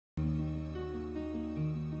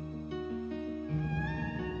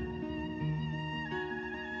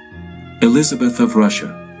Elizabeth of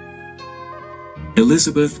Russia.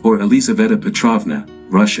 Elizabeth or Elizaveta Petrovna,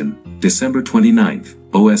 Russian, December 29,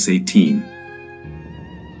 OS 18.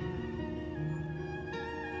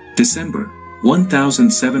 December,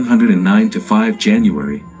 1709 to 5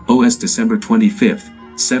 January, OS December 25,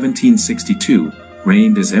 1762,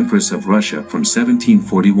 reigned as Empress of Russia from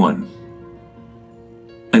 1741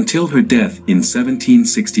 until her death in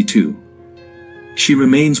 1762. She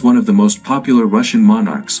remains one of the most popular Russian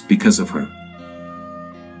monarchs because of her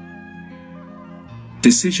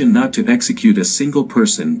decision not to execute a single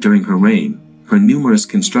person during her reign, her numerous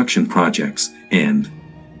construction projects, and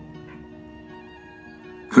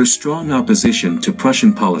her strong opposition to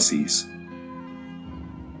Prussian policies.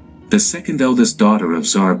 The second eldest daughter of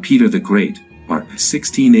Tsar Peter the Great, or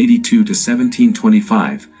 1682 to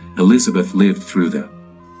 1725, Elizabeth lived through the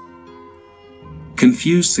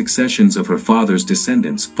confused successions of her father's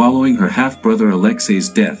descendants following her half-brother Alexei's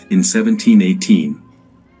death in 1718.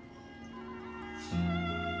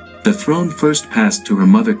 The throne first passed to her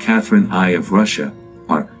mother Catherine I of Russia,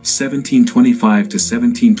 or 1725 to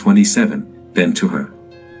 1727, then to her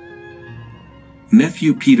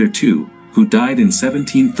nephew Peter II, who died in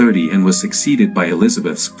 1730 and was succeeded by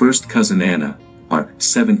Elizabeth's first cousin Anna, or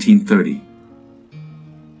 1730.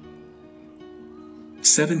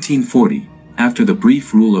 1740, after the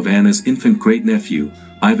brief rule of Anna's infant great-nephew,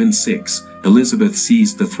 Ivan VI, Elizabeth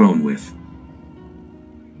seized the throne with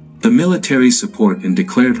the military support and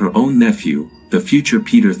declared her own nephew, the future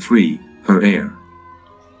Peter III, her heir.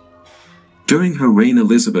 During her reign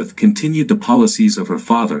Elizabeth continued the policies of her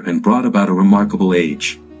father and brought about a remarkable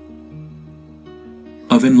age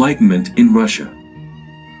of enlightenment in Russia.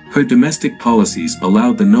 Her domestic policies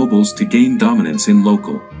allowed the nobles to gain dominance in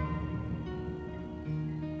local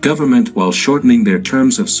government while shortening their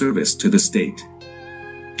terms of service to the state.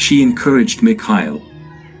 She encouraged Mikhail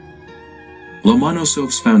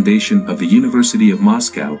Lomonosov's foundation of the University of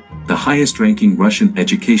Moscow, the highest-ranking Russian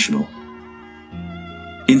educational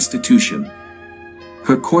institution.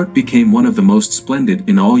 Her court became one of the most splendid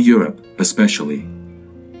in all Europe, especially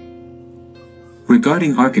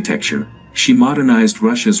regarding architecture. She modernized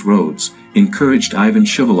Russia's roads, encouraged Ivan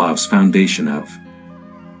Shuvalov's foundation of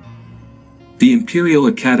the Imperial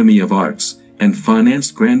Academy of Arts, and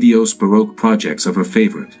financed grandiose Baroque projects of her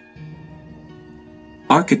favorite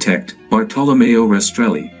architect, Bartolomeo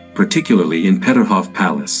Rastrelli, particularly in Peterhof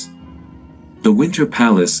Palace, the Winter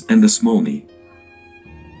Palace and the Smolny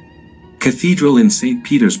Cathedral in St.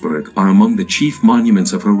 Petersburg are among the chief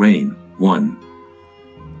monuments of her reign. 1.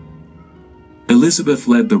 Elizabeth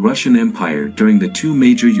led the Russian Empire during the two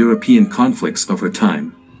major European conflicts of her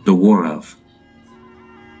time, the War of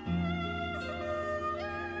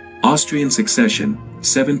Austrian Succession,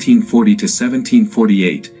 1740 to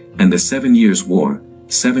 1748, and the 7 Years' War,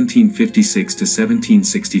 1756 to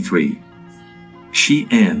 1763. She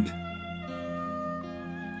and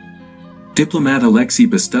diplomat Alexei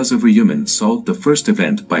Bestuzov-Ryumin solved the first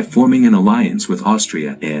event by forming an alliance with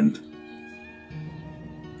Austria and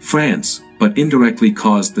France, but indirectly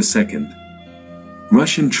caused the second.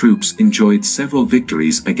 Russian troops enjoyed several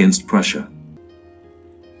victories against Prussia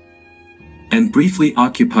and briefly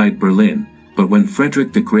occupied Berlin, but when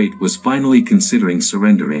Frederick the Great was finally considering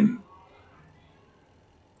surrender in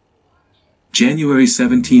January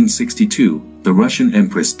 1762, the Russian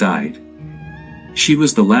Empress died. She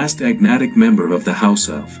was the last agnatic member of the House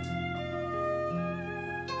of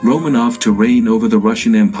Romanov to reign over the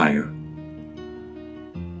Russian Empire.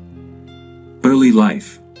 Early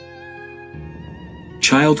life,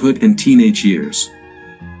 childhood and teenage years.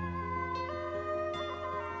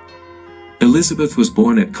 Elizabeth was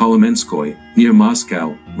born at Kolomenskoye, near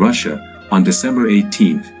Moscow, Russia, on December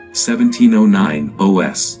 18, 1709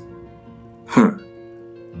 OS. Her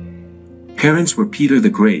parents were Peter the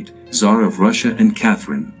Great, Tsar of Russia, and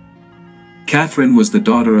Catherine. Catherine was the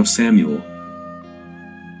daughter of Samuel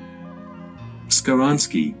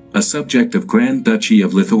Skaransky, a subject of Grand Duchy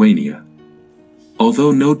of Lithuania.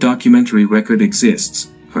 Although no documentary record exists,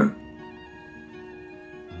 her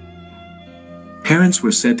parents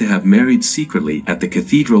were said to have married secretly at the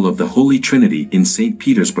Cathedral of the Holy Trinity in St.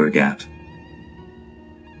 Petersburg at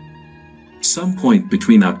some point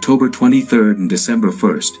between October 23 and December 1,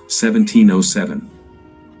 1707.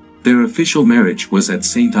 Their official marriage was at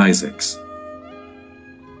St. Isaac's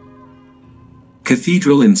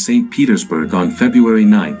Cathedral in St. Petersburg on February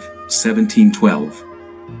 9, 1712.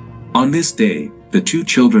 On this day, the two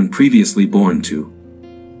children previously born to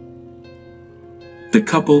the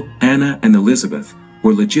couple, Anna and Elizabeth,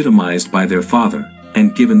 were legitimized by their father,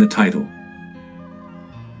 and given the title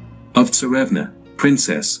of Tsarevna,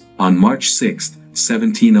 Princess, on March 6,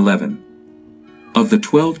 1711. Of the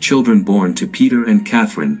 12 children born to Peter and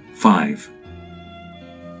Catherine, 5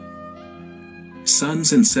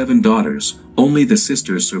 sons and 7 daughters, only the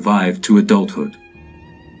sisters survived to adulthood.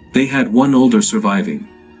 They had one older surviving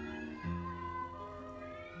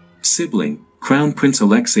sibling, Crown Prince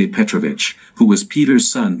Alexei Petrovich, who was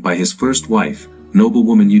Peter's son by his first wife,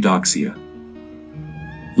 noblewoman Eudoxia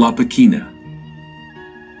Lopakina.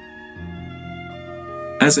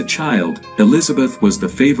 As a child, Elizabeth was the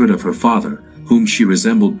favorite of her father, whom she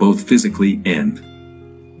resembled both physically and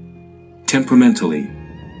temperamentally.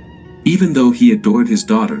 Even though he adored his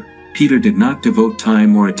daughter, Peter did not devote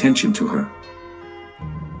time or attention to her.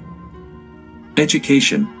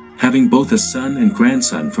 Education. Having both a son and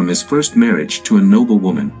grandson from his first marriage to a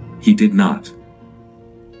noblewoman, he did not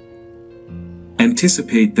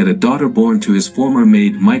anticipate that a daughter born to his former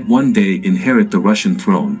maid might one day inherit the Russian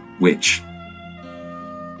throne, which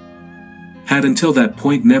had until that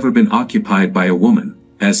point never been occupied by a woman.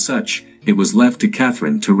 As such, it was left to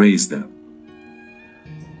Catherine to raise the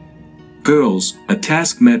girls, a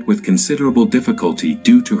task met with considerable difficulty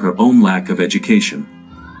due to her own lack of education.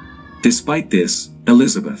 Despite this,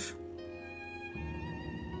 Elizabeth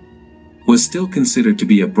was still considered to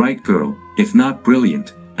be a bright girl, if not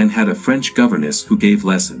brilliant, and had a French governess who gave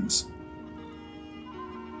lessons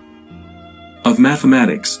of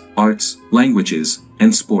mathematics, arts, languages,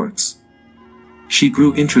 and sports. She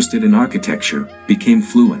grew interested in architecture, became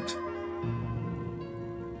fluent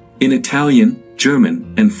in Italian,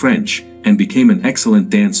 German, and French, and became an excellent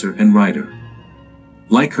dancer and writer.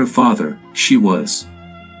 Like her father, she was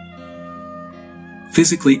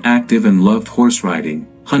physically active and loved horse riding,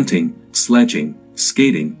 hunting, sledging,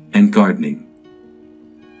 skating, and gardening.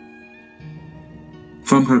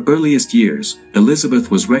 From her earliest years, Elizabeth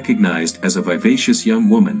was recognized as a vivacious young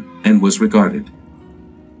woman, and was regarded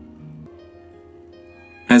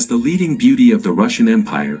as the leading beauty of the Russian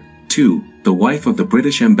Empire. Too, the wife of the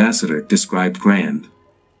British ambassador described Grand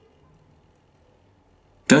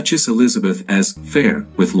Duchess Elizabeth as fair,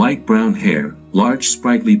 with light brown hair, large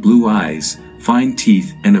sprightly blue eyes, fine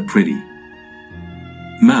teeth, and a pretty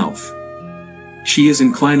mouth. She is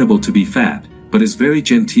inclinable to be fat, but is very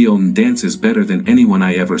genteel and dances better than anyone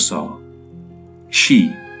I ever saw.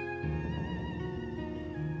 She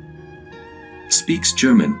speaks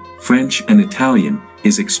German, French, and Italian,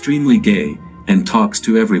 is extremely gay, and talks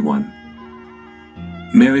to everyone.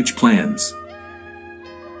 Marriage plans.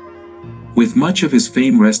 With much of his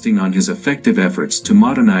fame resting on his effective efforts to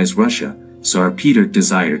modernize Russia, Tsar Peter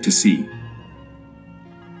desired to see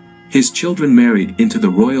his children married into the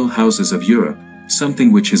royal houses of Europe,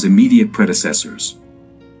 something which his immediate predecessors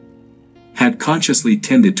had consciously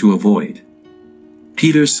tended to avoid.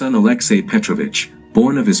 Peter's son Alexei Petrovich,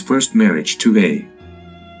 born of his first marriage to a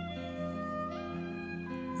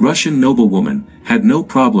Russian noblewoman, had no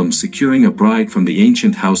problem securing a bride from the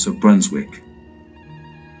ancient house of Brunswick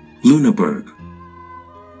Lüneburg.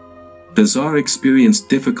 The Tsar experienced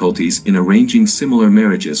difficulties in arranging similar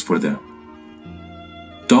marriages for the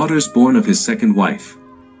daughters born of his second wife.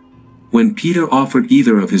 When Peter offered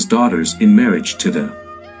either of his daughters in marriage to the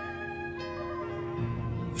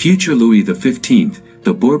future Louis XV,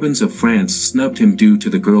 the Bourbons of France snubbed him due to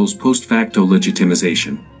the girl's post facto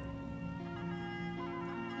legitimization.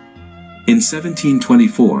 In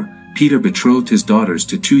 1724, Peter betrothed his daughters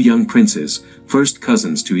to 2 young princes, first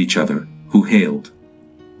cousins to each other, who hailed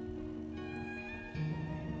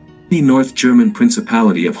the North German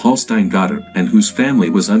Principality of Holstein-Gottorp and whose family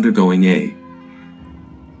was undergoing a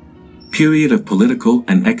period of political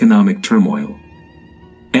and economic turmoil.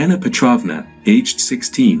 Anna Petrovna, aged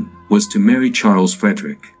 16, was to marry Charles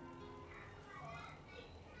Frederick,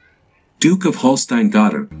 Duke of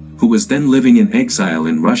Holstein-Gottorp, who was then living in exile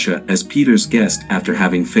in Russia as Peter's guest after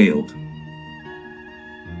having failed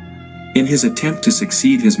in his attempt to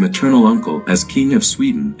succeed his maternal uncle as King of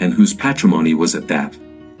Sweden and whose patrimony was at that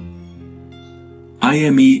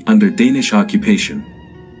time under Danish occupation.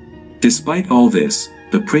 Despite all this,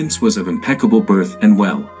 the prince was of impeccable birth and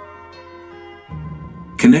well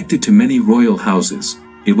connected to many royal houses.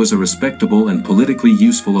 It was a respectable and politically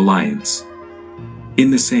useful alliance.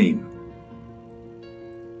 In the same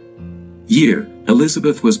year,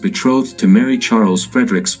 Elizabeth was betrothed to marry Charles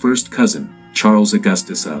Frederick's first cousin, Charles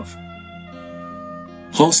Augustus of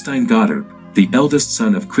Holstein-Gottorp, the eldest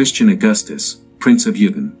son of Christian Augustus, Prince of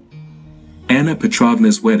Eutin. Anna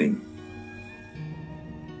Petrovna's wedding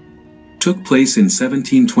took place in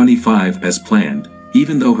 1725 as planned,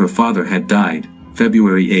 even though her father had died,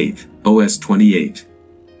 February 8, OS 28.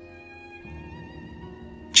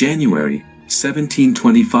 January,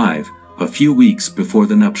 1725, a few weeks before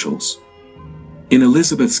the nuptials. In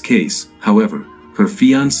Elizabeth's case, however, her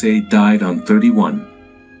fiancé died on 31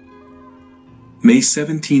 May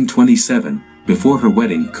 1727, before her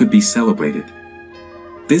wedding could be celebrated.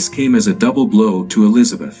 This came as a double blow to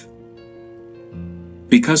Elizabeth,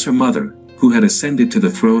 because her mother, who had ascended to the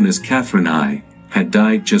throne as Catherine I, had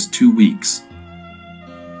died just 2 weeks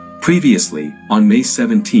previously, on May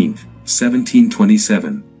 17,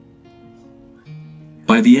 1727.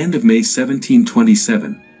 By the end of May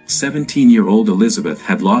 1727, 17-year-old Elizabeth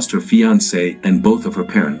had lost her fiancé and both of her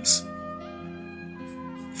parents.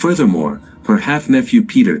 Furthermore, her half-nephew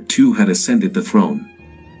Peter too had ascended the throne.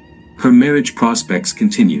 Her marriage prospects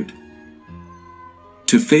continued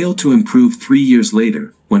to fail to improve 3 years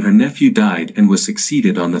later, when her nephew died and was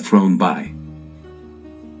succeeded on the throne by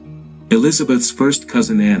Elizabeth's first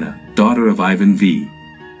cousin Anna, daughter of Ivan V.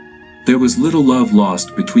 There was little love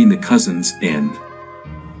lost between the cousins and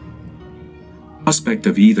prospect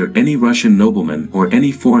of either any Russian nobleman or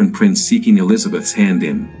any foreign prince seeking Elizabeth's hand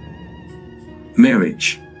in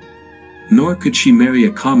marriage. Nor could she marry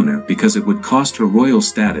a commoner because it would cost her royal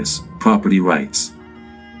status, property rights,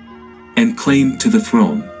 and claim to the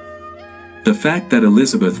throne. The fact that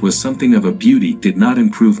Elizabeth was something of a beauty did not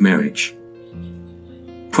improve marriage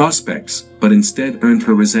prospects, but instead earned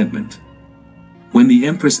her resentment. When the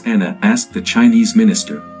Empress Anna asked the Chinese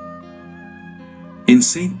minister in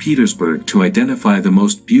St. Petersburg to identify the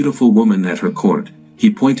most beautiful woman at her court, he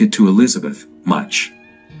pointed to Elizabeth, much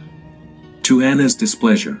to Anna's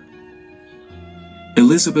displeasure.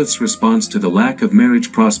 Elizabeth's response to the lack of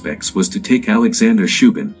marriage prospects was to take Alexander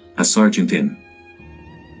Shubin, a sergeant in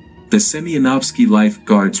the Semyonovsky Life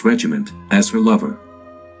Guards Regiment, as her lover.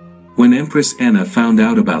 When Empress Anna found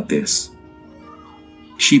out about this,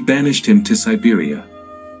 she banished him to Siberia.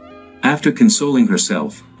 After consoling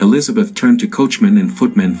herself, Elizabeth turned to coachmen and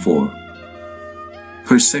footmen for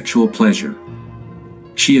her sexual pleasure.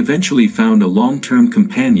 She eventually found a long-term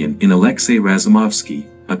companion in Alexei Razumovsky,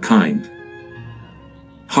 a kind-hearted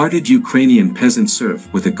Ukrainian peasant serf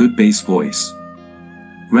with a good bass voice.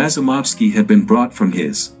 Razumovsky had been brought from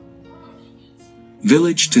his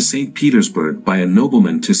village to St. Petersburg by a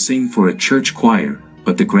nobleman to sing for a church choir,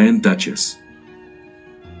 but the Grand Duchess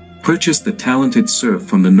purchased the talented serf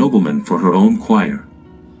from the nobleman for her own choir.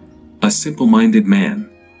 A simple-minded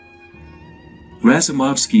man,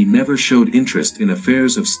 Razumovsky never showed interest in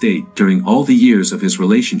affairs of state during all the years of his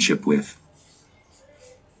relationship with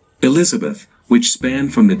Elizabeth, which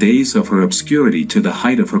spanned from the days of her obscurity to the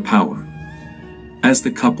height of her power. As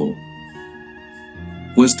the couple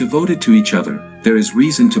was devoted to each other, there is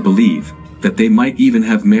reason to believe that they might even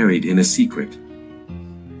have married in a secret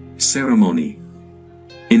ceremony.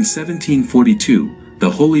 In 1742, the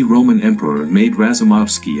Holy Roman Emperor made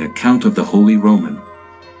Razumovsky a Count of the Holy Roman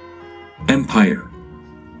Empire.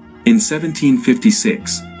 In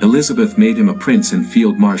 1756, Elizabeth made him a Prince and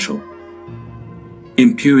Field Marshal.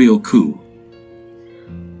 Imperial coup.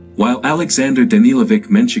 While Alexander Danilovich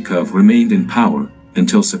Menshikov remained in power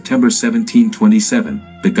until September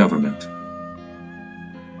 1727, the government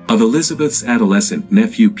of Elizabeth's adolescent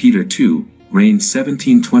nephew Peter II, reigned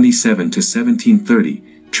 1727 to 1730,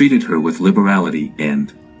 treated her with liberality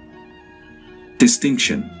and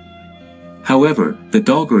distinction. However, the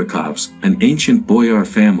Dolgorikovs, an ancient boyar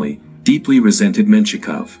family, deeply resented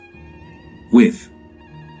Menshikov. With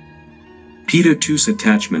Peter II's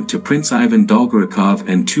attachment to Prince Ivan Dolgorukov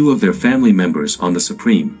and 2 of their family members on the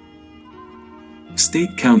Supreme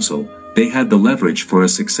State Council, they had the leverage for a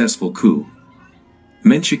successful coup.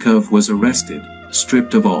 Menshikov was arrested,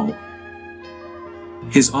 stripped of all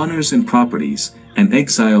his honors and properties, and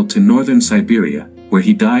exiled to northern Siberia, where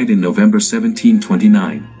he died in November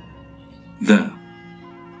 1729. The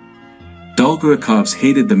Dolgorikovs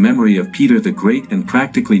hated the memory of Peter the Great and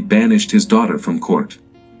practically banished his daughter from court.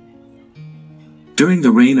 During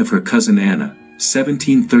the reign of her cousin Anna,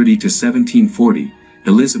 1730 to 1740,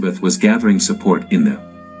 Elizabeth was gathering support in the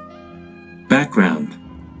background.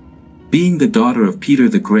 Being the daughter of Peter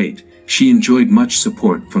the Great, she enjoyed much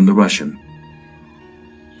support from the Russian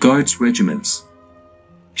Guards regiments.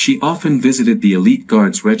 She often visited the elite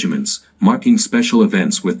Guards regiments, marking special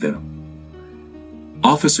events with the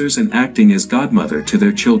officers and acting as godmother to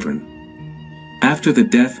their children. After the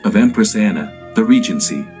death of Empress Anna, the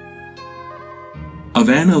regency of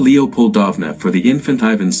Anna Leopoldovna for the infant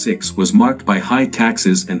Ivan VI was marked by high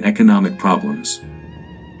taxes and economic problems.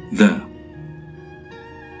 The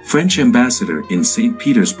French ambassador in St.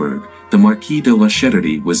 Petersburg, the Marquis de la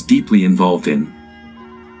Chetardy, was deeply involved in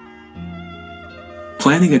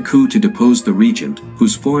planning a coup to depose the regent,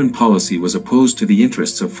 whose foreign policy was opposed to the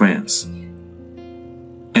interests of France,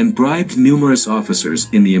 and bribed numerous officers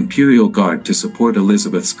in the Imperial Guard to support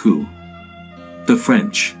Elizabeth's coup. The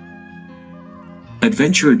French.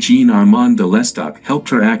 Adventurer Jean-Armand de Lestoc helped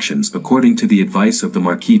her actions according to the advice of the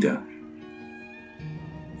Marquis de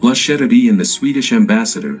La Chêterie and the Swedish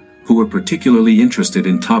ambassador, who were particularly interested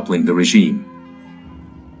in toppling the regime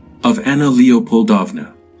of Anna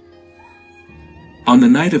Leopoldovna. On the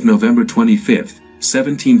night of November 25,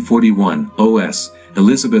 1741,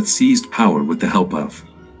 Elizabeth seized power with the help of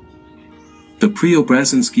the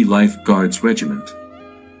Preobrazhensky Life Guards Regiment.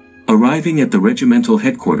 Arriving at the regimental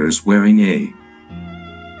headquarters wearing a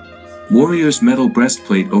warrior's metal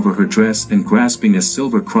breastplate over her dress and grasping a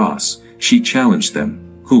silver cross, she challenged them,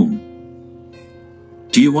 "Whom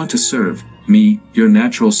do you want to serve, me, your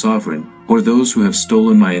natural sovereign, or those who have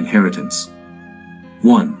stolen my inheritance?"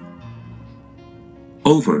 1.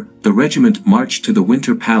 Over, the regiment marched to the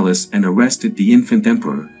Winter Palace and arrested the infant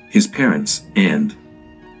emperor, his parents, and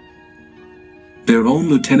their own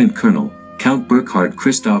lieutenant colonel, Count Burkhard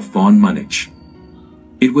Christoph von Munich.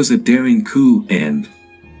 It was a daring coup and,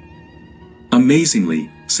 amazingly,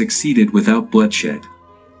 succeeded without bloodshed.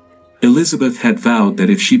 Elizabeth had vowed that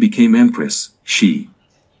if she became empress, she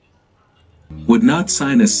would not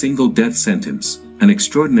sign a single death sentence, an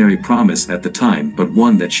extraordinary promise at the time but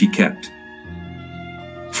one that she kept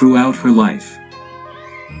throughout her life.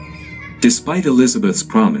 Despite Elizabeth's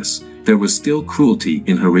promise, there was still cruelty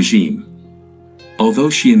in her regime.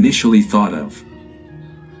 Although she initially thought of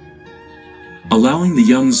allowing the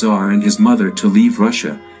young Tsar and his mother to leave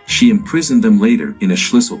Russia, she imprisoned them later in a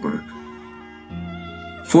Schlüsselburg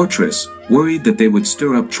fortress, worried that they would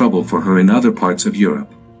stir up trouble for her in other parts of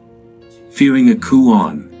Europe. Fearing a coup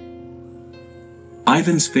on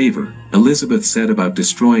Ivan's favor, Elizabeth set about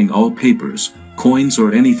destroying all papers, coins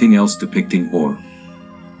or anything else depicting or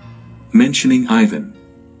mentioning Ivan.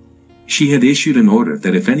 She had issued an order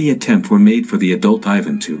that if any attempt were made for the adult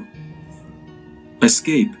Ivan to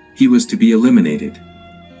escape, he was to be eliminated.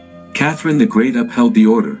 Catherine the Great upheld the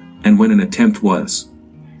order, and when an attempt was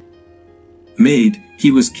made,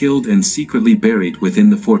 he was killed and secretly buried within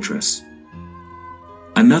the fortress.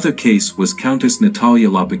 Another case was Countess Natalia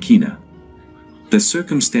Lopakina. The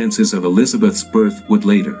circumstances of Elizabeth's birth would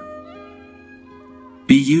later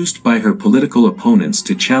be used by her political opponents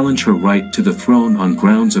to challenge her right to the throne on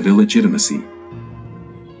grounds of illegitimacy.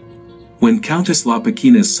 When Countess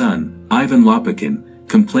Lopakina's son, Ivan Lopakin,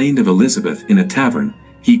 complained of Elizabeth in a tavern,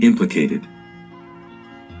 he implicated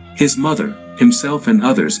his mother, himself and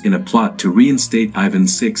others in a plot to reinstate Ivan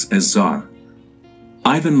VI as Tsar.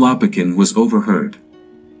 Ivan Lopakin was overheard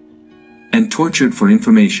and tortured for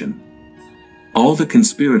information. All the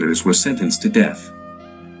conspirators were sentenced to death.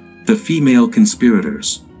 The female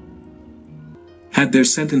conspirators had their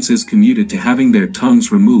sentences commuted to having their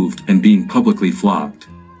tongues removed and being publicly flogged.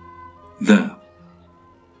 The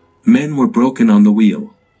men were broken on the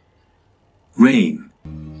wheel. Reign.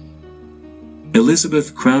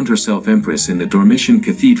 Elizabeth crowned herself empress in the Dormition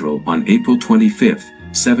Cathedral on April 25,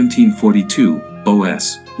 1742,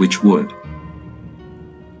 which would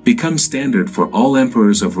become standard for all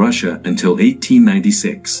emperors of Russia until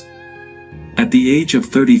 1896. At the age of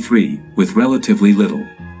 33, with relatively little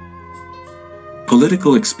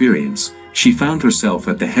political experience, she found herself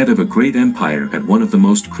at the head of a great empire at one of the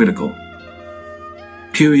most critical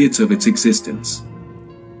periods of its existence.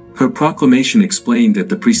 Her proclamation explained that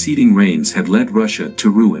the preceding reigns had led Russia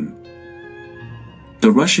to ruin.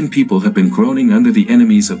 The Russian people have been groaning under the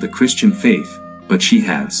enemies of the Christian faith, but she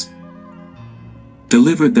has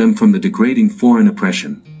delivered them from the degrading foreign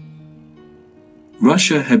oppression.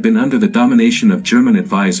 Russia had been under the domination of German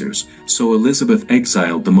advisors, so Elizabeth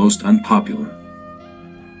exiled the most unpopular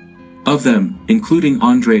of them, including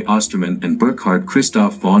André Osterman and Burkhard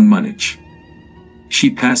Christoph von Munich. She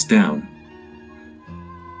passed down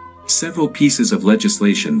several pieces of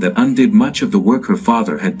legislation that undid much of the work her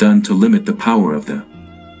father had done to limit the power of the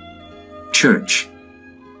Church.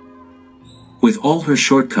 With all her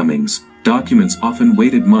shortcomings, documents often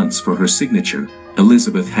waited months for her signature.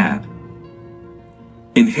 Elizabeth had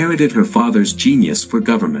inherited her father's genius for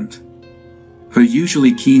government, her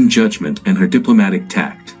usually keen judgment and her diplomatic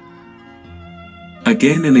tact.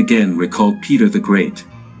 Again and again recalled Peter the Great.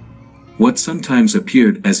 What sometimes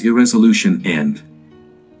appeared as irresolution and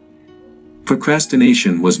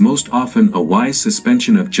procrastination was most often a wise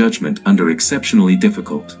suspension of judgment under exceptionally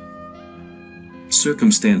difficult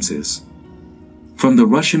circumstances. From the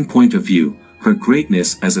Russian point of view, her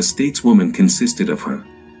greatness as a stateswoman consisted of her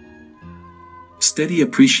steady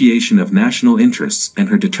appreciation of national interests and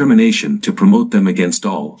her determination to promote them against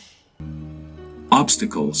all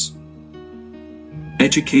obstacles.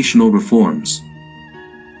 Educational reforms.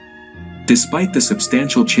 Despite the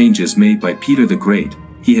substantial changes made by Peter the Great,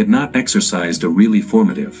 he had not exercised a really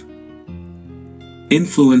formative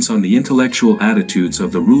influence on the intellectual attitudes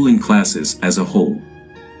of the ruling classes as a whole.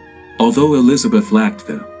 Although Elizabeth lacked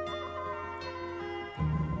the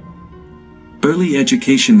early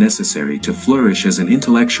education necessary to flourish as an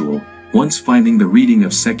intellectual, once finding the reading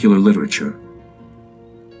of secular literature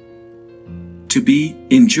to be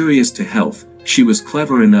injurious to health, she was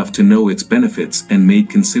clever enough to know its benefits and made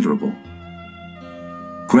considerable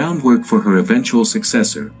groundwork for her eventual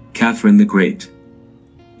successor, Catherine the Great.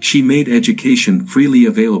 She made education freely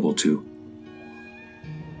available to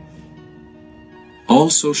all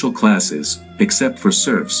social classes, except for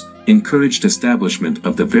serfs, encouraged establishment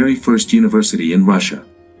of the very first university in Russia,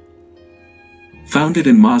 founded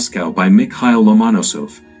in Moscow by Mikhail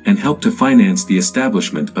Lomonosov, and helped to finance the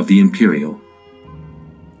establishment of the Imperial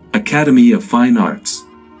Academy of Fine Arts.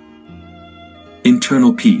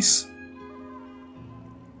 Internal peace.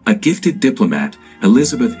 A gifted diplomat,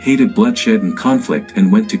 Elizabeth hated bloodshed and conflict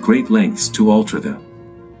and went to great lengths to alter the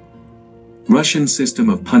Russian system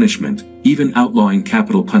of punishment, even outlawing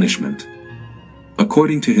capital punishment.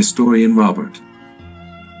 According to historian Robert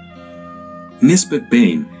Nisbet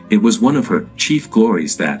Bain, it was one of her chief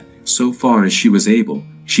glories that, so far as she was able,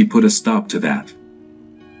 she put a stop to that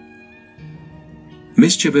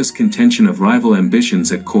mischievous contention of rival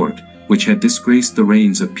ambitions at court, which had disgraced the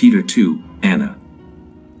reigns of Peter II, Anna,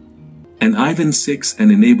 and Ivan VI,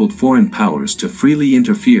 and enabled foreign powers to freely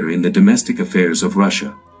interfere in the domestic affairs of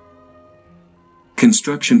Russia.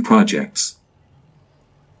 Construction projects.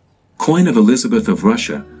 Coin of Elizabeth of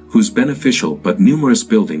Russia, whose beneficial but numerous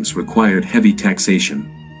buildings required heavy taxation.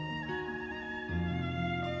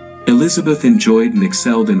 Elizabeth enjoyed and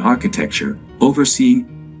excelled in architecture, overseeing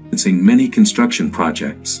many construction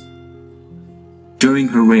projects. During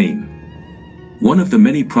her reign, one of the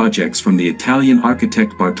many projects from the Italian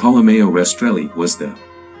architect Bartolomeo Rastrelli was the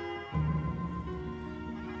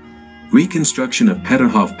reconstruction of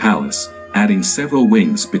Peterhof Palace, adding several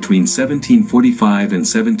wings between 1745 and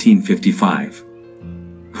 1755.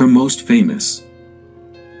 Her most famous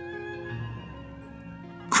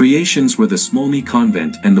creations were the Smolny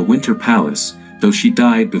Convent and the Winter Palace, though she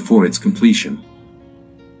died before its completion.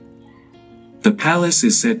 The palace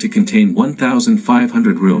is said to contain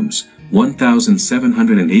 1,500 rooms,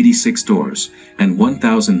 1,786 doors, and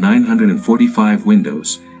 1,945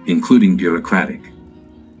 windows, including bureaucratic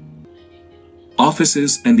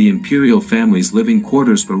offices and the imperial family's living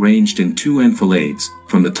quarters arranged in two enfilades,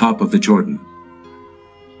 from the top of the Jordan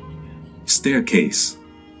staircase.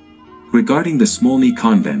 Regarding the Smolny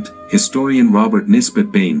Convent, historian Robert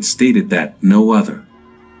Nisbet Bain stated that no other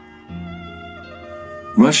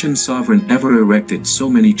Russian sovereign ever erected so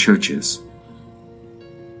many churches.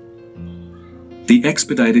 The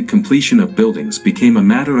expedited completion of buildings became a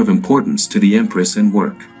matter of importance to the empress, and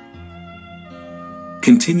work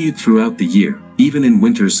continued throughout the year, even in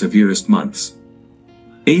winter's severest months.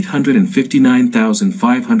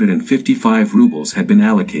 859,555 rubles had been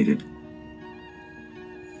allocated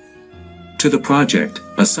to the project,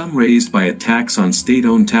 a sum raised by a tax on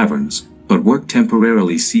state-owned taverns, but work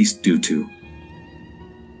temporarily ceased due to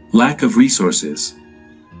lack of resources.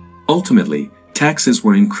 Ultimately, taxes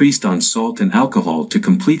were increased on salt and alcohol to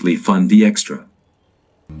completely fund the extra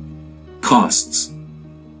costs.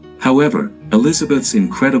 However, Elizabeth's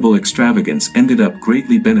incredible extravagance ended up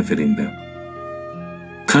greatly benefiting the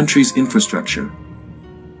country's infrastructure,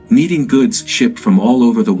 needing goods shipped from all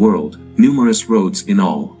over the world. Numerous roads in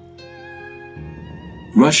all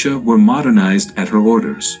Russia were modernized at her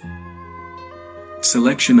orders.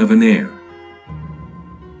 Selection of an heir.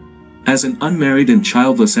 As an unmarried and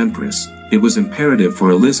childless empress, it was imperative for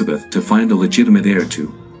Elizabeth to find a legitimate heir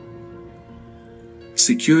to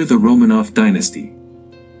secure the Romanov dynasty.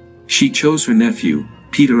 She chose her nephew,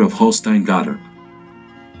 Peter of Holstein-Gottorp.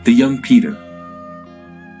 The young Peter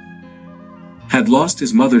had lost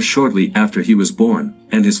his mother shortly after he was born,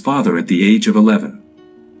 and his father at the age of 11.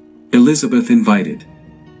 Elizabeth invited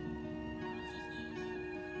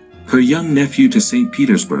her young nephew to St.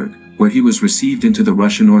 Petersburg, where he was received into the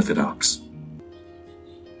Russian Orthodox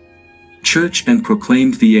Church and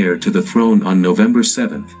proclaimed the heir to the throne on November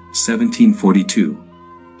 7, 1742.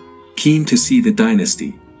 Keen to see the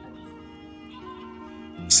dynasty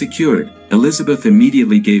secured, Elizabeth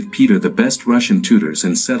immediately gave Peter the best Russian tutors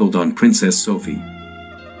and settled on Princess Sophie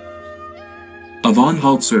of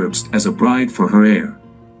Anhalt-Zerbst as a bride for her heir.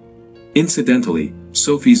 Incidentally,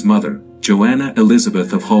 Sophie's mother, Joanna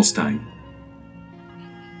Elizabeth of Holstein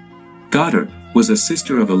Gottorp, was a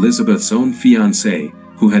sister of Elizabeth's own fiancé,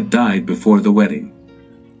 who had died before the wedding.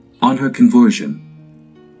 On her conversion,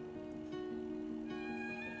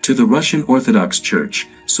 To the Russian Orthodox Church,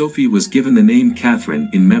 Sophie was given the name Catherine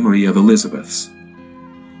in memory of Elizabeth's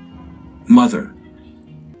mother.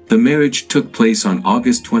 The marriage took place on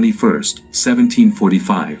August 21,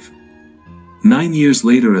 1745. 9 years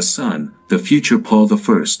later a son, the future Paul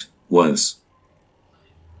I, was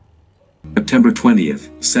September 20,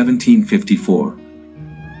 1754.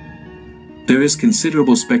 There is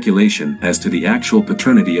considerable speculation as to the actual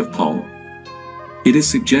paternity of Paul. It is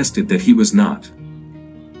suggested that he was not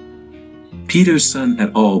Peter's son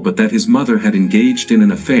at all, but that his mother had engaged in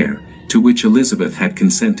an affair, to which Elizabeth had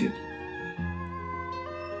consented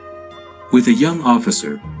with a young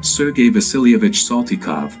officer, Sergei Vasilievich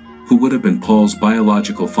Saltykov, who would have been Paul's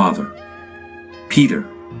biological father. Peter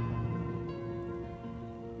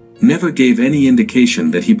never gave any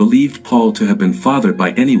indication that he believed Paul to have been fathered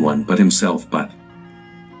by anyone but himself, but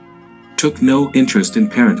took no interest in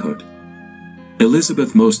parenthood.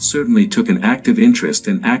 Elizabeth most certainly took an active interest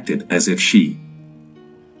and acted as if she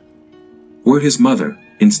were his mother,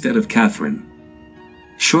 instead of Catherine.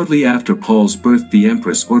 Shortly after Paul's birth, the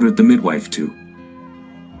Empress ordered the midwife to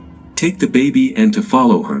take the baby and to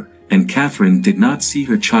follow her, and Catherine did not see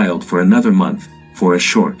her child for another month, for a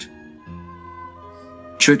short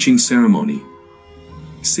churching ceremony.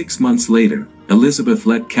 6 months later, Elizabeth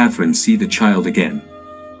let Catherine see the child again.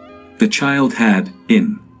 The child had,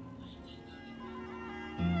 in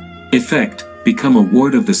effect, become a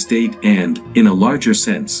ward of the state and, in a larger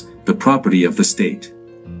sense, the property of the state.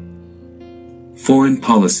 Foreign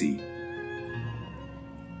policy.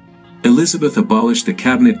 Elizabeth abolished the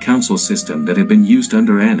cabinet council system that had been used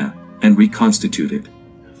under Anna, and reconstituted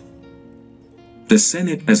the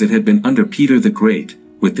Senate as it had been under Peter the Great,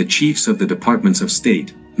 with the chiefs of the departments of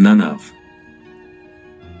state, none of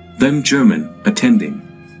them German, attending.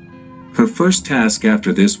 Her first task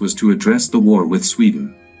after this was to address the war with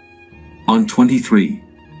Sweden. On 23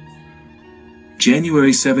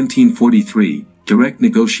 January 1743, direct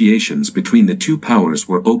negotiations between the two powers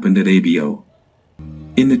were opened at Abo.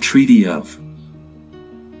 In the Treaty of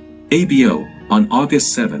Abo, on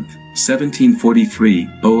August 7, 1743,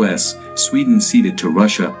 OS, Sweden ceded to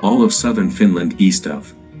Russia all of southern Finland east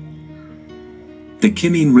of the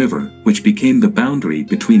Kymmene River, which became the boundary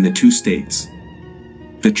between the two states.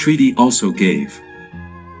 The treaty also gave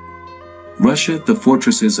Russia the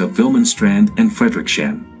fortresses of Wilmenstrand and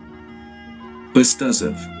Fredrikshamn.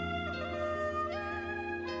 Bestuzov.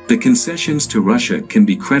 The concessions to Russia can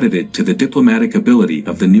be credited to the diplomatic ability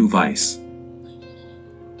of the new vice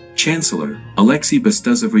Chancellor, Alexei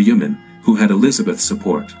Bestuzov-Ryumin, who had Elizabeth's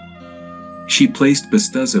support. She placed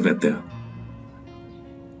Bestuzov at the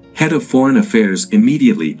head of foreign affairs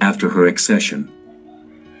immediately after her accession.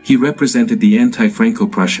 He represented the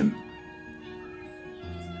anti-Franco-Prussian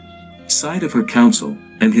side of her council,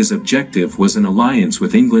 and his objective was an alliance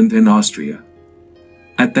with England and Austria.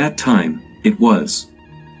 At that time, it was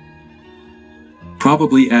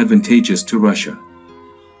probably advantageous to Russia.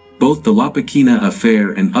 Both the Lopakina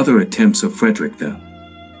affair and other attempts of Frederick the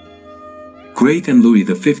Great and Louis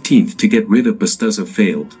XV to get rid of Bestuzov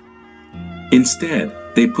failed. Instead,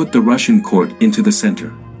 they put the Russian court into the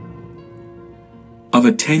center of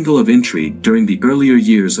a tangle of intrigue during the earlier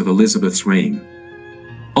years of Elizabeth's reign.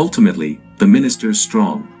 Ultimately, the minister's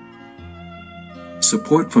strong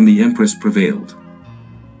support from the Empress prevailed.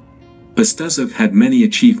 Bestuzov had many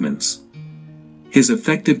achievements. His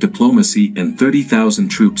effective diplomacy and 30,000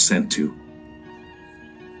 troops sent to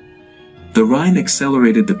the Rhine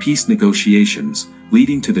accelerated the peace negotiations,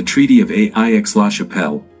 leading to the Treaty of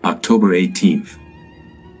Aix-la-Chapelle, October 18.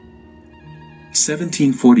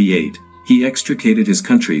 1748, he extricated his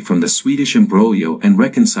country from the Swedish imbroglio and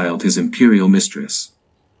reconciled his imperial mistress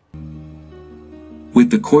with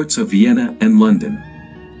the courts of Vienna and London.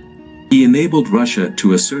 He enabled Russia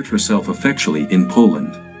to assert herself effectually in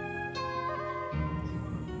Poland.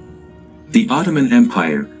 The Ottoman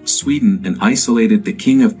Empire, Sweden, and isolated the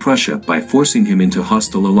King of Prussia by forcing him into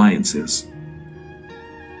hostile alliances.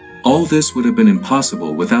 All this would have been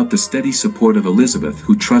impossible without the steady support of Elizabeth,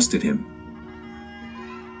 who trusted him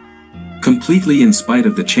completely in spite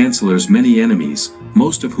of the Chancellor's many enemies,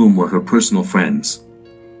 most of whom were her personal friends.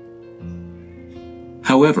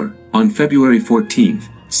 However, on February 14,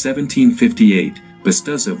 1758,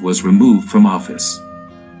 Bestuzov was removed from office.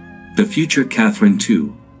 The future Catherine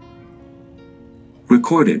II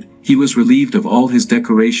recorded, he was relieved of all his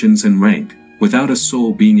decorations and rank, without a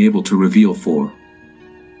soul being able to reveal for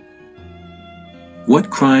what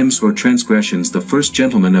crimes or transgressions the first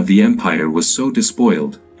gentleman of the empire was so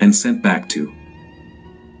despoiled, and sent back to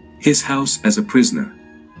his house as a prisoner.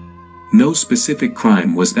 No specific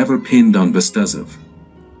crime was ever pinned on Bestuzov.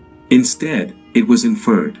 Instead, it was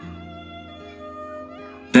inferred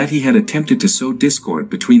that he had attempted to sow discord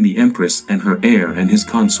between the Empress and her heir and his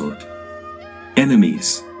consort.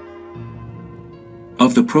 Enemies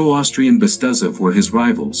of the pro-Austrian Bestuzhev were his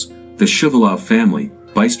rivals, the Shuvalov family,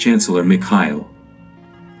 Vice-Chancellor Mikhail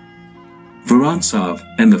Vorontsov,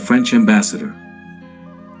 and the French ambassador.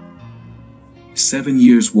 7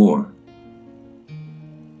 Years' War.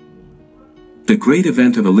 The great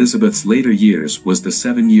event of Elizabeth's later years was the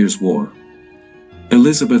 7 Years' War.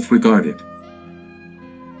 Elizabeth regarded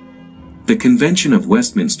the Convention of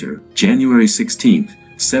Westminster, January 16,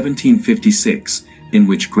 1756, in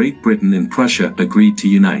which Great Britain and Prussia agreed to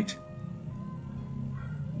unite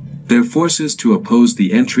their forces to oppose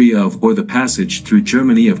the entry of or the passage through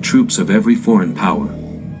Germany of troops of every foreign power.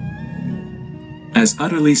 As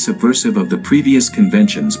utterly subversive of the previous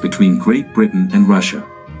conventions between Great Britain and Russia,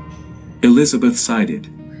 Elizabeth sided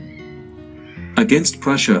against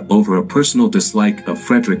Prussia over a personal dislike of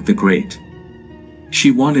Frederick the Great.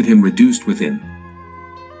 She wanted him reduced within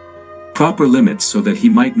proper limits so that he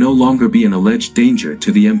might no longer be an alleged danger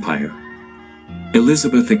to the empire.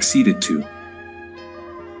 Elizabeth acceded to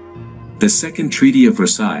the Second Treaty of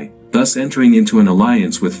Versailles, thus entering into an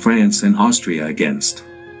alliance with France and Austria against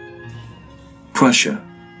Prussia.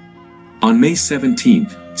 On May 17,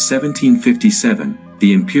 1757,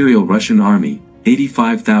 the Imperial Russian Army,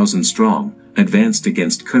 85,000 strong, advanced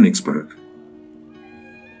against Königsberg.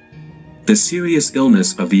 The serious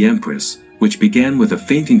illness of the Empress, which began with a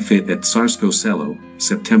fainting fit at Tsarskoe Selo,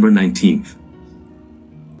 September 19,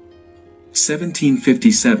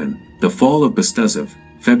 1757, the fall of Bestuzhev,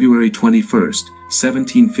 February 21,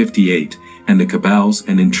 1758, and the cabals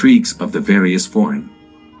and intrigues of the various foreign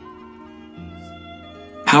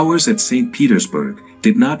powers at St. Petersburg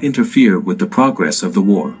did not interfere with the progress of the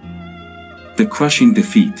war. The crushing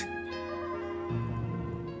defeat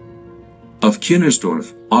of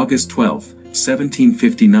Künnersdorf, August 12,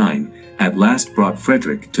 1759, at last brought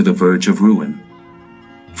Frederick to the verge of ruin.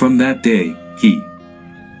 From that day, he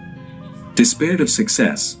despaired of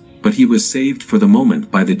success, but he was saved for the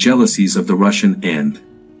moment by the jealousies of the Russian and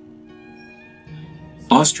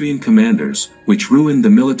Austrian commanders, which ruined the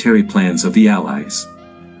military plans of the Allies.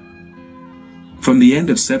 From the end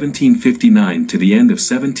of 1759 to the end of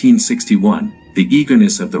 1761, the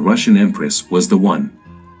eagerness of the Russian Empress was the one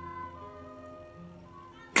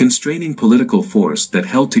constraining political force that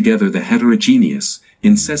held together the heterogeneous,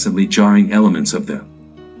 incessantly jarring elements of the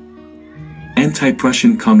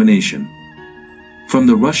anti-Prussian combination. From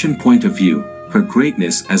the Russian point of view, her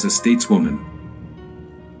greatness as a stateswoman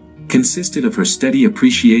consisted of her steady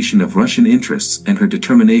appreciation of Russian interests and her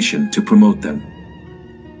determination to promote them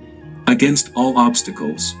against all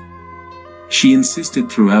obstacles. She insisted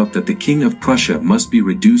throughout that the King of Prussia must be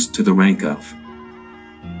reduced to the rank of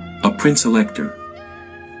a prince-elector.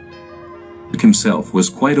 Himself was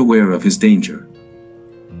quite aware of his danger.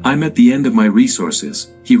 "I'm at the end of my resources,"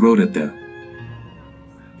 he wrote at the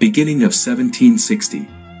beginning of 1760.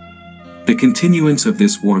 "The continuance of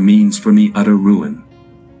this war means for me utter ruin.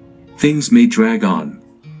 Things may drag on,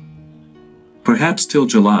 perhaps till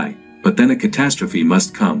July, but then a catastrophe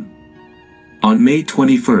must come." On May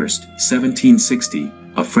 21, 1760,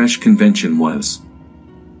 a fresh convention was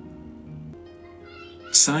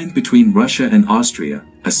signed between Russia and Austria,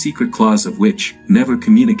 a secret clause of which, never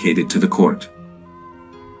communicated to the court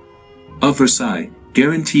of Versailles,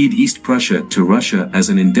 guaranteed East Prussia to Russia as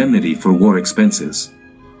an indemnity for war expenses.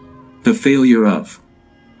 The failure of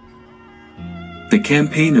the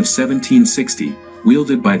campaign of 1760,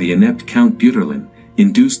 wielded by the inept Count Buterlin,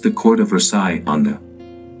 induced the court of Versailles on the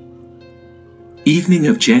evening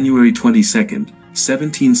of January 22,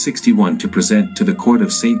 1761 to present to the court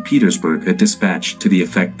of St. Petersburg a dispatch to the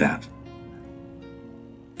effect that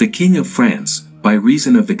the King of France, by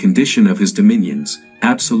reason of the condition of his dominions,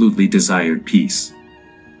 absolutely desired peace.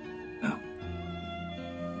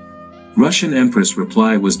 Russian Empress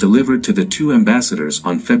reply was delivered to the two ambassadors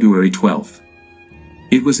on February 12.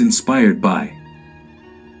 It was inspired by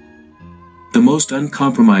the most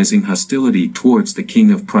uncompromising hostility towards the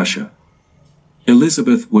King of Prussia.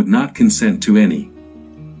 Elizabeth would not consent to any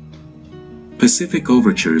pacific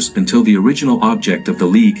overtures until the original object of the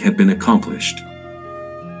League had been accomplished.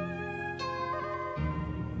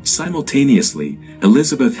 Simultaneously,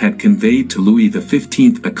 Elizabeth had conveyed to Louis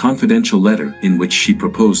XV a confidential letter in which she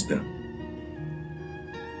proposed the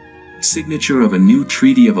signature of a new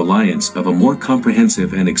treaty of alliance of a more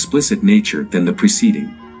comprehensive and explicit nature than the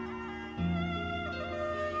preceding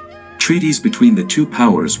treaties between the two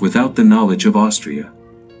powers without the knowledge of Austria.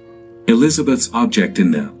 Elizabeth's object in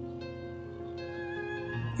the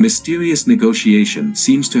Mysterious negotiation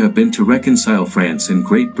seems to have been to reconcile France and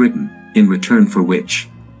Great Britain, in return for which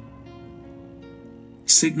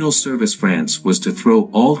Signal Service France was to throw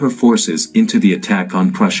all her forces into the attack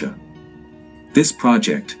on Prussia. This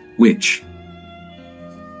project, which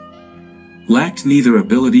lacked neither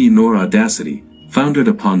ability nor audacity, founded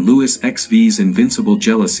upon Louis XV's invincible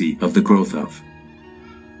jealousy of the growth of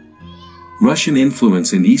Russian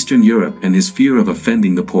influence in Eastern Europe and his fear of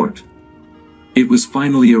offending the Porte. It was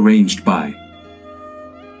finally arranged by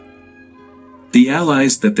the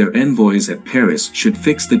Allies that their envoys at Paris should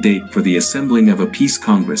fix the date for the assembling of a peace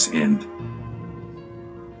congress and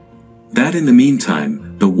that in the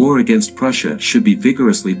meantime, the war against Prussia should be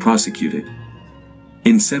vigorously prosecuted.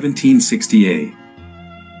 In 1760 a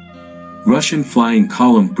Russian flying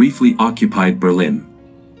column briefly occupied Berlin.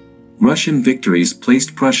 Russian victories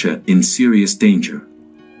placed Prussia in serious danger.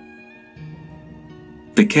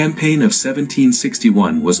 The campaign of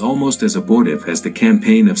 1761 was almost as abortive as the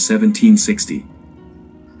campaign of 1760.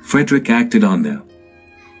 Frederick acted on the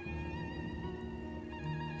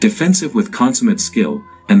defensive with consummate skill,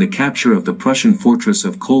 and the capture of the Prussian fortress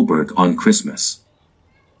of Kolberg on Christmas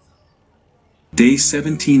Day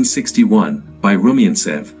 1761, by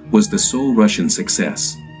Rumyantsev, was the sole Russian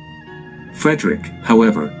success. Frederick,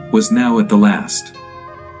 however, was now at the last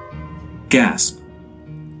gasp.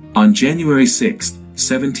 On January 6,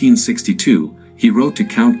 1762, he wrote to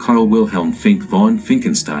Count Karl Wilhelm Fink von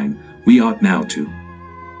Finkenstein, "We ought now to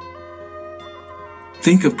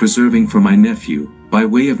think of preserving for my nephew, by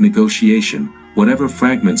way of negotiation, whatever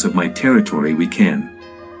fragments of my territory we can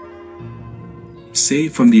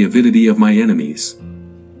save from the avidity of my enemies."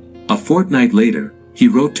 A fortnight later, he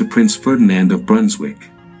wrote to Prince Ferdinand of Brunswick,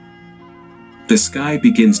 "The sky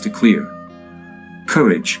begins to clear.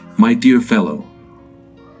 Courage, my dear fellow.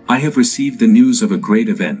 I have received the news of a great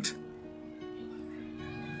event.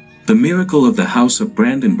 The miracle of the House of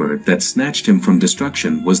Brandenburg that snatched him from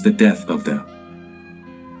destruction was the death of the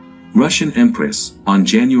Russian Empress, on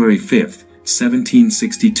January 5,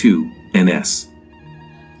 1762, NS.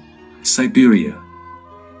 Siberia."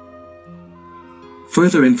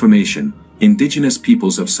 Further information, Indigenous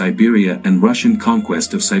peoples of Siberia and Russian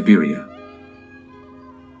conquest of Siberia.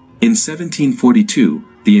 In 1742,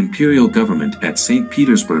 the imperial government at St.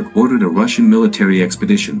 Petersburg ordered a Russian military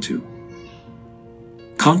expedition to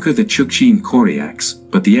conquer the Chukchi and Koryaks,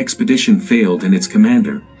 but the expedition failed and its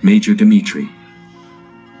commander, Major Dmitry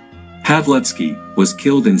Pavlutsky, was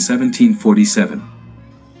killed in 1747.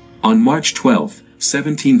 On March 12,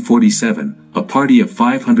 1747, a party of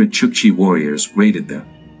 500 Chukchi warriors raided the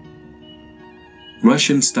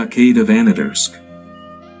Russian stockade of Anadyrsk.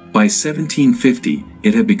 By 1750,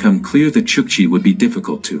 it had become clear the Chukchi would be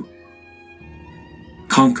difficult to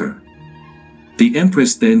conquer. The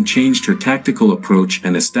Empress then changed her tactical approach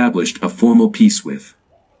and established a formal peace with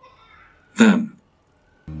them.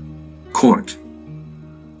 Court.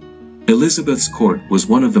 Elizabeth's court was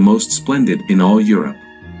one of the most splendid in all Europe.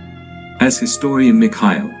 As historian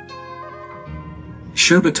Mikhail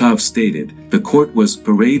Sherbatov stated, the court was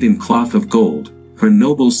arrayed in cloth of gold, her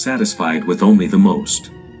nobles satisfied with only the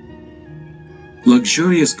most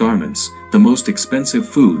luxurious garments, the most expensive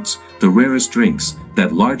foods, the rarest drinks,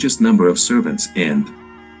 that largest number of servants, and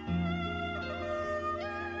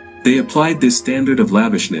they applied this standard of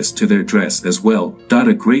lavishness to their dress as well,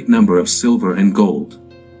 a great number of silver and gold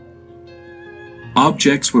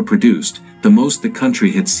objects were produced, the most the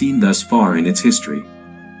country had seen thus far in its history.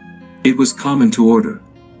 It was common to order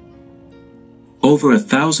over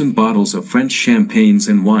 1,000 bottles of French champagnes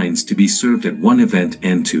and wines to be served at one event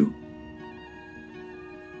and to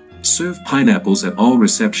serve pineapples at all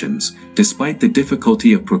receptions, despite the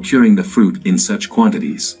difficulty of procuring the fruit in such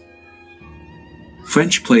quantities.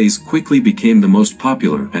 French plays quickly became the most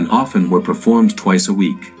popular and often were performed twice a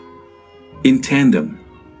week. In tandem,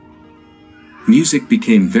 music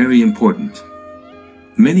became very important.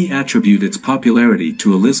 Many attribute its popularity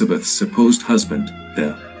to Elizabeth's supposed husband,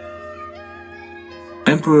 the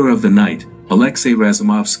Emperor of the Night, Alexei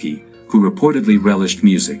Razumovsky, who reportedly relished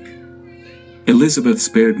music. Elizabeth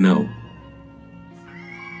spared no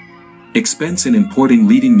expense in importing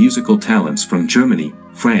leading musical talents from Germany,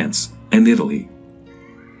 France, and Italy.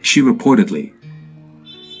 She reportedly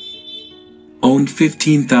owned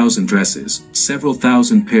 15,000 dresses, several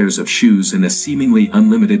thousand pairs of shoes and a seemingly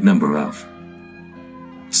unlimited number of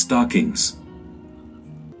stockings.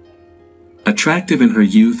 Attractive in her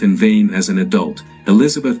youth and vain as an adult,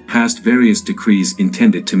 Elizabeth passed various decrees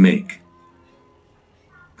intended to make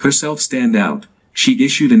herself stand out. She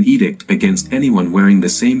issued an edict against anyone wearing the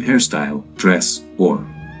same hairstyle, dress, or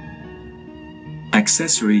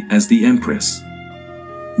accessory as the Empress.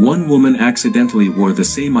 One woman accidentally wore the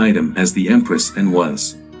same item as the Empress and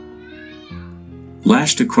was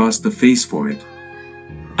lashed across the face for it.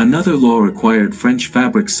 Another law required French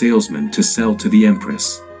fabric salesmen to sell to the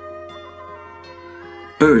Empress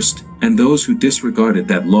first, and those who disregarded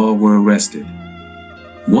that law were arrested.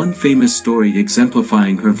 One famous story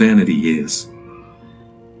exemplifying her vanity is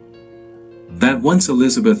that once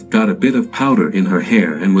Elizabeth got a bit of powder in her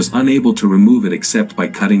hair and was unable to remove it except by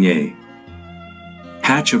cutting a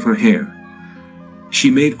patch of her hair. She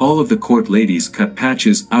made all of the court ladies cut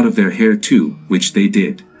patches out of their hair too, which they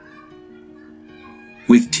did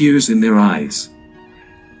with tears in their eyes.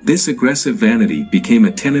 This aggressive vanity became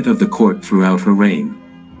a tenet of the court throughout her reign,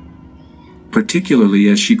 particularly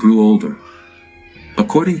as she grew older.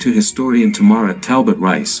 According to historian Tamara Talbot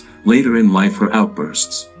Rice, later in life her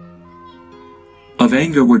outbursts of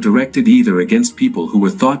anger were directed either against people who were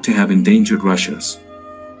thought to have endangered Russia's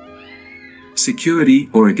security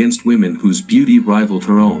or against women whose beauty rivaled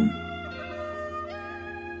her own.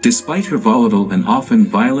 Despite her volatile and often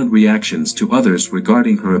violent reactions to others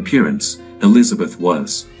regarding her appearance, Elizabeth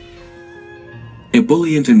was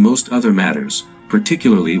ebullient in most other matters,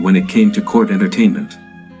 particularly when it came to court entertainment.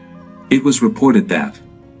 It was reported that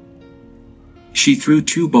she threw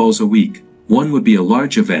 2 balls a week. One would be a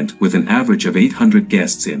large event with an average of 800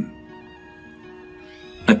 guests in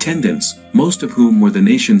attendance, most of whom were the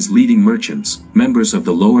nation's leading merchants, members of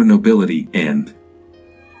the lower nobility, and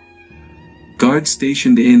guards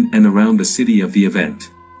stationed in and around the city of the event.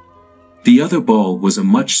 The other ball was a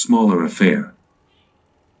much smaller affair,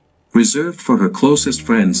 reserved for her closest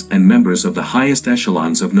friends and members of the highest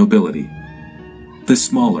echelons of nobility. The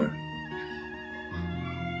smaller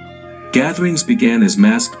gatherings began as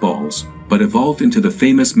masked balls, but evolved into the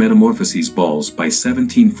famous Metamorphoses balls by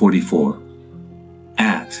 1744.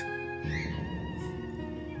 At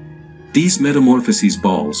these Metamorphoses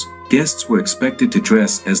balls, guests were expected to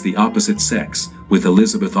dress as the opposite sex, with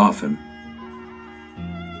Elizabeth often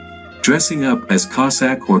dressing up as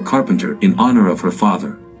Cossack or carpenter in honor of her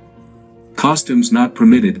father. Costumes not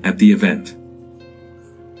permitted at the event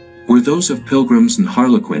were those of pilgrims and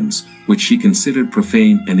harlequins, which she considered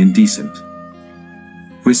profane and indecent,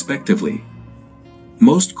 respectively.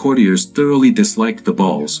 Most courtiers thoroughly disliked the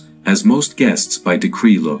balls, as most guests by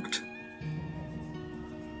decree looked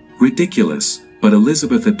ridiculous, but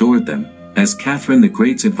Elizabeth adored them. As Catherine the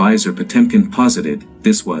Great's advisor Potemkin posited,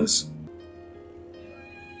 this was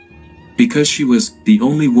because she was the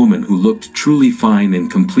only woman who looked truly fine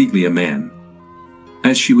and completely a man,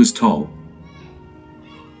 as she was tall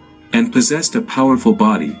and possessed a powerful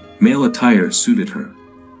body. Male attire suited her.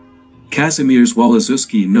 Kazimierz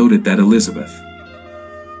Waliszewski noted that Elizabeth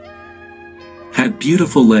had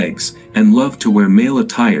beautiful legs and loved to wear male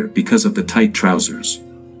attire because of the tight trousers.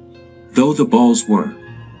 Though the balls were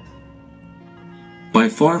by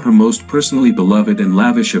far her most personally beloved and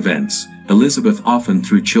lavish events, Elizabeth often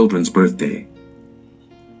threw children's birthday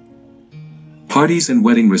parties and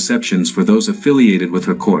wedding receptions for those affiliated with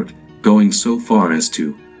her court, going so far as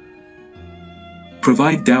to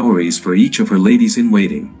provide dowries for each of her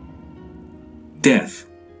ladies-in-waiting. Death.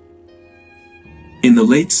 In the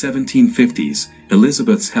late 1750s,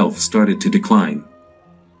 Elizabeth's health started to decline.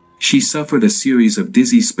 She suffered a series of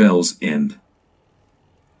dizzy spells and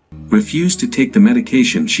refused to take the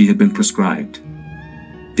medication she had been prescribed.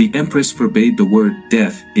 The Empress forbade the word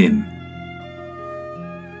death in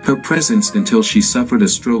her presence until she suffered a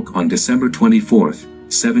stroke on December 24,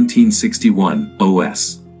 1761,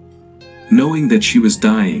 OS. Knowing that she was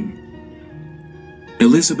dying,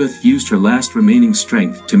 Elizabeth used her last remaining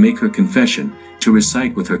strength to make her confession, to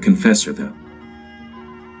recite with her confessor the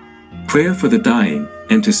prayer for the dying,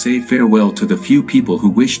 and to say farewell to the few people who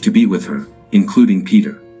wished to be with her, including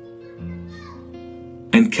Peter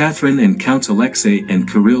and Catherine and Counts Alexei and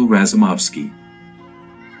Kirill Razumovsky.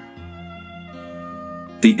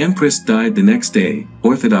 The Empress died the next day,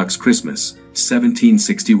 Orthodox Christmas,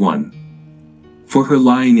 1761. For her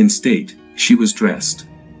lying in state, she was dressed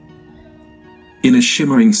in a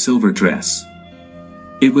shimmering silver dress.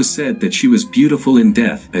 It was said that she was beautiful in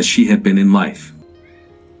death as she had been in life.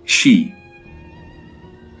 She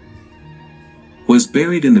was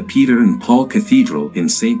buried in the Peter and Paul Cathedral in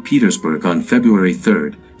St. Petersburg on February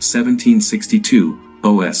 3, 1762,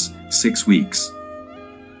 OS, 6 weeks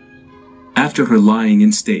after her lying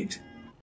in state.